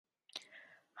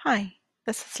Hi,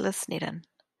 this is Liz Snedden.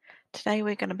 Today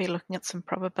we're going to be looking at some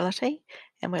probability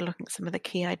and we're looking at some of the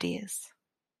key ideas.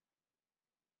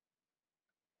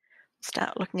 We'll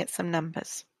start looking at some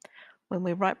numbers. When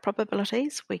we write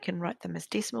probabilities, we can write them as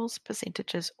decimals,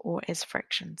 percentages, or as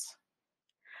fractions.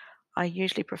 I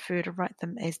usually prefer to write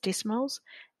them as decimals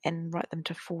and write them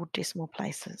to 4 decimal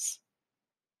places.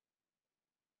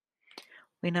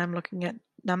 When I'm looking at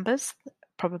numbers,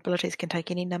 probabilities can take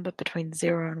any number between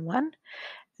 0 and 1.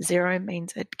 0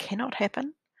 means it cannot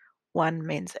happen, 1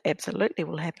 means it absolutely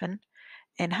will happen,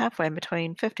 and halfway in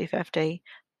between 50-50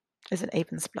 is an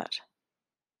even split.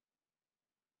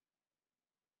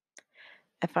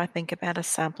 If I think about a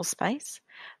sample space,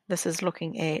 this is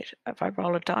looking at, if I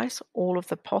roll a dice, all of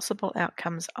the possible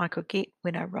outcomes I could get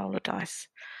when I roll a dice.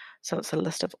 So it's a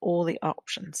list of all the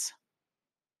options.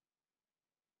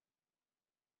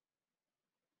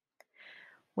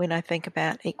 When I think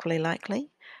about equally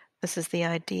likely, this is the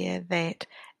idea that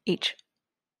each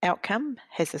outcome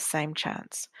has the same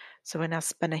chance. So in our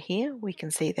spinner here, we can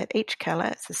see that each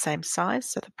colour is the same size,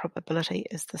 so the probability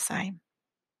is the same.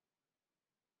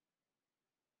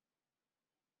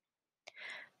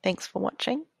 Thanks for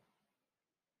watching.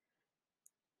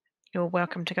 You're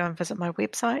welcome to go and visit my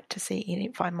website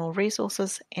to find more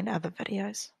resources and other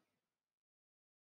videos.